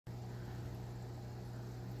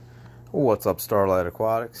What's up, Starlight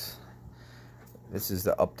Aquatics? This is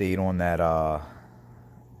the update on that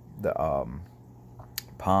the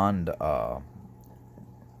pond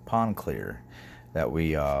clear that we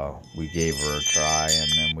gave her a try,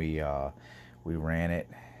 and then we ran it.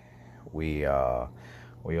 We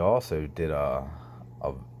also did a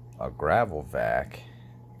gravel vac,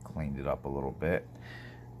 cleaned it up a little bit,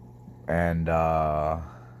 and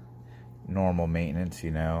normal maintenance,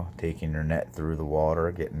 you know, taking your net through the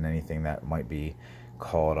water, getting anything that might be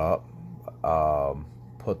caught up,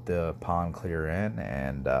 put the pond clear in,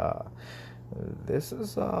 and this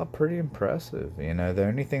is pretty impressive. You know, the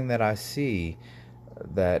only thing that I see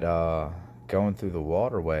that going through the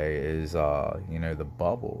waterway is you know, the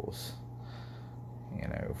bubbles, you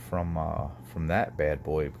know, from that bad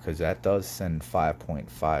boy, because that does send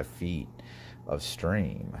 5.5 feet of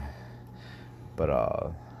stream.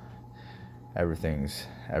 But everything's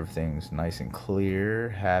nice and clear,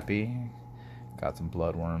 happy. Got some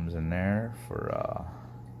bloodworms in there for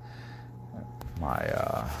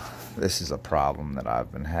my this is a problem that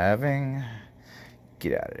I've been having.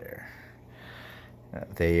 Get out of there.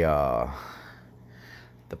 They the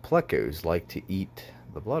plecos like to eat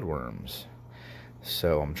the bloodworms,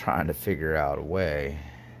 so I'm trying to figure out a way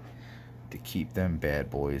to keep them bad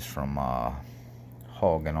boys from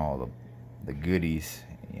hogging all the goodies,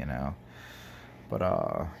 you know.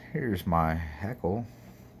 But here's my heckle,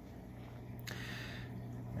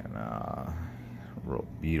 and real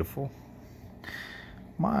beautiful.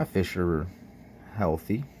 My fish are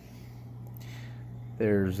healthy.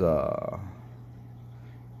 There's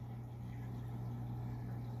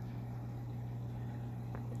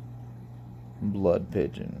blood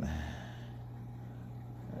pigeon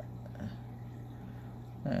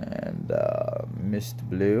and mist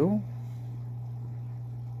blue.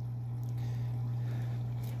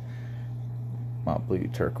 My blue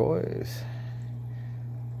turquoise.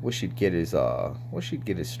 Wish he'd get his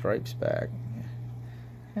stripes back.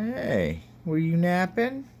 Hey, were you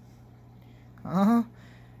napping? Over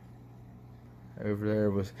there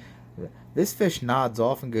was this fish nods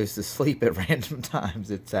off and goes to sleep at random times.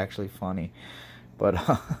 It's actually funny, but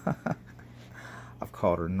I've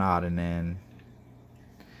caught her nodding in.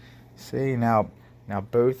 See, now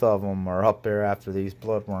both of them are up there after these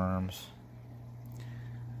bloodworms.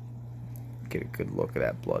 Get a good look at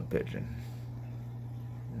that blood pigeon.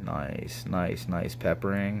 Nice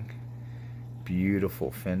peppering.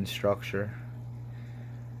 Beautiful fin structure.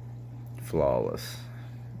 Flawless.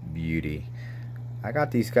 Beauty. I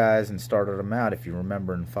got these guys and started them out, if you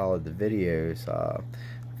remember and followed the videos.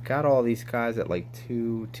 I've got all these guys at like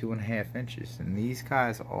 2.5 inches, and these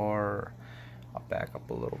guys are, I'll back up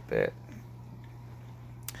a little bit,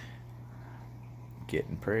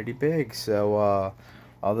 getting pretty big. So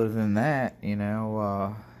other than that, you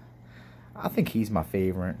know, I think he's my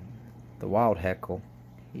favorite. The wild heckle.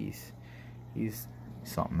 He's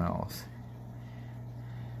something else.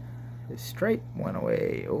 The stripe went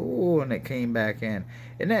away. Oh, and it came back in.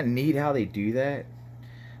 Isn't that neat how they do that?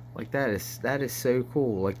 Like, that is so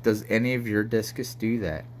cool. Like, does any of your discus do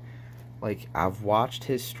that? Like, I've watched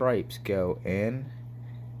his stripes go in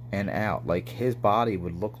and out. Like, his body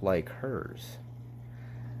would look like hers,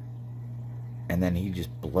 and then he just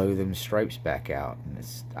blow them stripes back out, and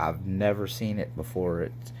I've never seen it before.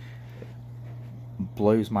 It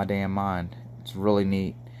blows my damn mind. It's really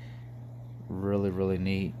neat, really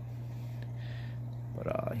neat.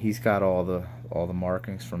 But he's got all the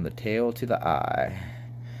markings from the tail to the eye.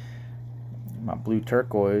 My blue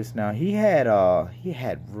turquoise, now he had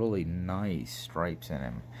really nice stripes in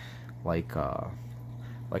him, like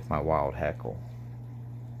my wild heckle.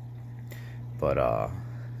 But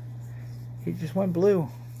he just went blue,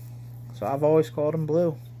 so I've always called him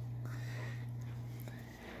blue.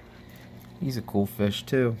 He's a cool fish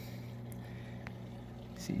too.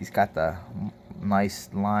 See, he's got the nice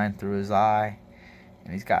line through his eye,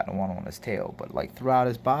 and he's got the one on his tail, but like throughout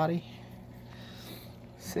his body.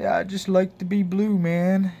 See, I just like to be blue,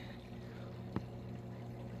 man.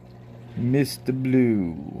 Mr.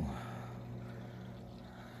 Blue.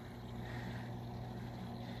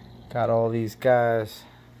 Got all these guys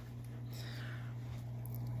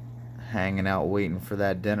hanging out waiting for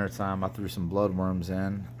that dinner time. I threw some bloodworms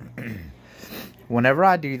in. Whenever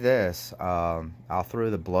I do this, I'll throw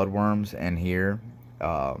the bloodworms in here,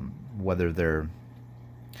 whether they're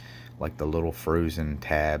like the little frozen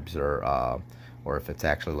tabs, or if it's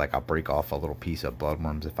actually like I'll break off a little piece of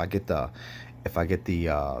bloodworms. If I get the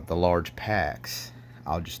large packs,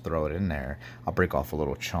 I'll just throw it in there. I'll break off a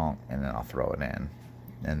little chunk and then I'll throw it in,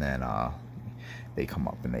 and then they come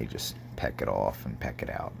up and they just peck it off and peck it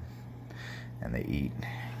out, and they eat.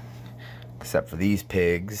 Except for these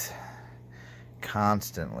pigs,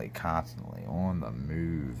 constantly on the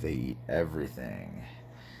move. They eat everything.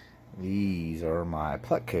 These are my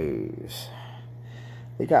plecos.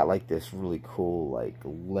 They got like this really cool like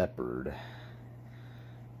leopard.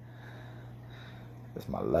 That's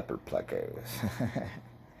my leopard plecos.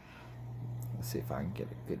 Let's see if I can get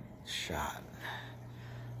a good shot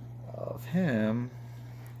of him.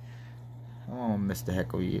 Oh, Mr.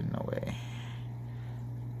 Heckle, you no way.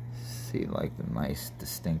 See like the nice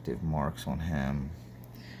distinctive marks on him.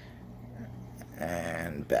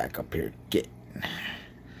 And back up here, get.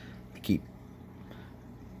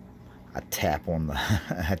 I tap on the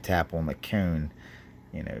I tap on the cone,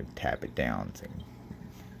 you know, tap it down to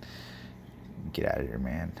get out of here,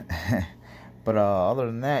 man. But other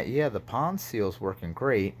than that, yeah, the pond seal's working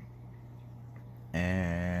great.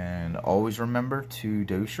 And always remember to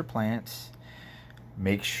dose your plants.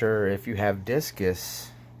 Make sure if you have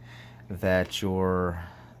discus that your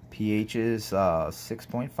pH is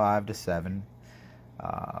 6.5 to 7,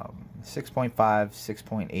 6.5,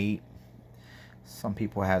 6.8. Some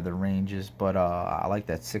people have the ranges, but I like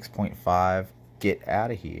that 6.5. Get out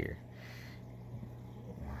of here.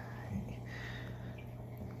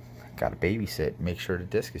 Gotta babysit. Make sure the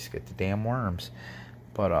discus get the damn worms.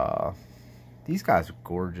 But these guys are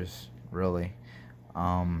gorgeous, really.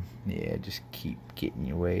 Yeah, just keep getting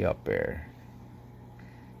your way up there.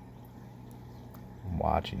 I'm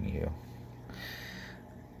watching you.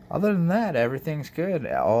 Other than that, everything's good.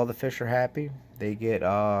 All the fish are happy. They get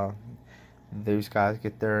those guys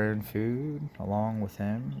get their own food along with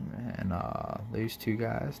him, and those two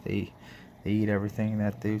guys, they eat everything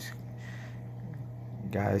that those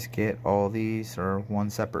guys get. All these are one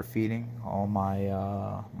separate feeding. All my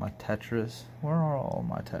my tetras. Where are all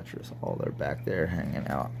my tetras? Oh, they're back there hanging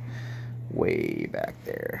out, way back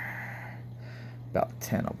there. About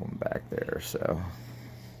 10 of them back there. So,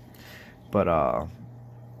 but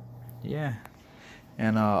yeah.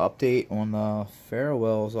 And update on the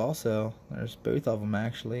farewells also. There's both of them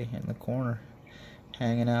actually in the corner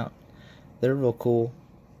hanging out. They're real cool.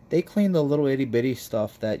 They clean the little itty bitty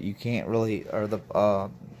stuff that you can't really, or the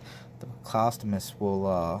clostomus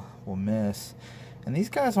will miss. And these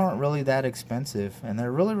guys aren't really that expensive, and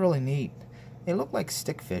they're really neat. They look like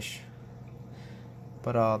stickfish,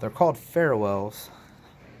 but they're called farewells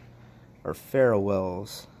or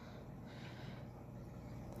farewells.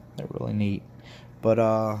 They're really neat. But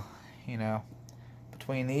you know,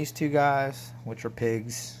 between these two guys, which are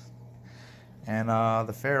pigs, and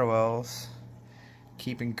the farewells,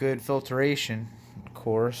 keeping good filtration, of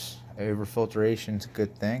course. Over filtration's a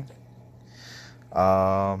good thing.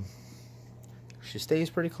 She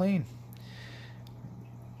stays pretty clean.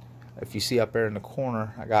 If you see up there in the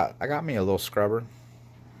corner, I got me a little scrubber.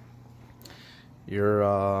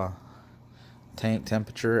 Your tank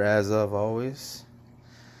temperature as of always.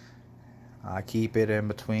 I keep it in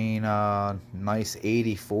between nice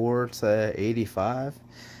 84 to 85.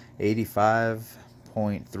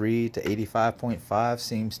 85.3 to 85.5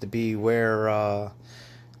 seems to be where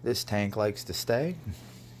this tank likes to stay.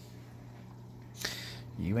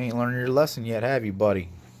 You ain't learned your lesson yet, have you, buddy?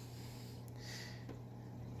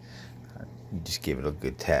 You just give it a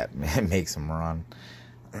good tap and makes them run.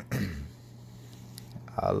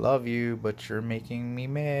 I love you, but you're making me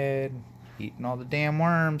mad. Eating all the damn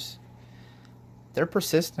worms. They're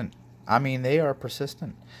persistent. I mean, they are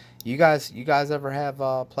persistent. You guys ever have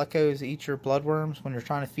plecos eat your bloodworms when you're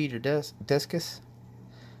trying to feed your discus?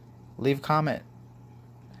 Leave a comment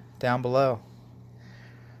down below.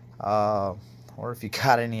 Or if you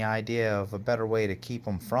got any idea of a better way to keep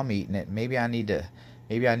them from eating it, maybe I need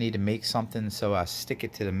to make something so I stick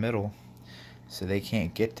it to the middle so they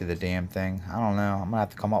can't get to the damn thing. I don't know. I'm gonna have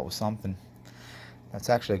to come up with something. That's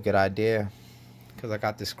actually a good idea, because I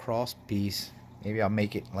got this cross piece. Maybe I'll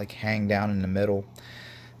make it like hang down in the middle.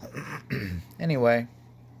 Anyway,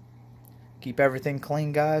 keep everything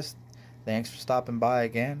clean, guys. Thanks for stopping by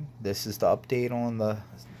again. This is the update on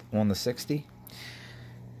the 60.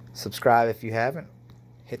 Subscribe if you haven't.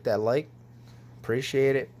 Hit that like.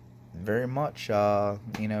 Appreciate it very much.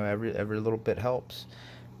 You know, every little bit helps.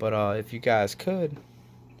 But if you guys could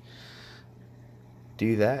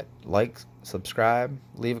do that, like, subscribe,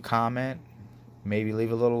 leave a comment. Maybe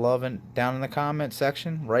leave a little love down in the comment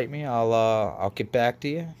section. Write me. I'll get back to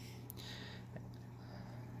you.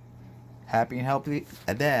 Happy and healthy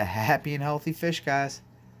fish, guys.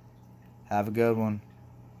 Have a good one.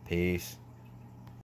 Peace.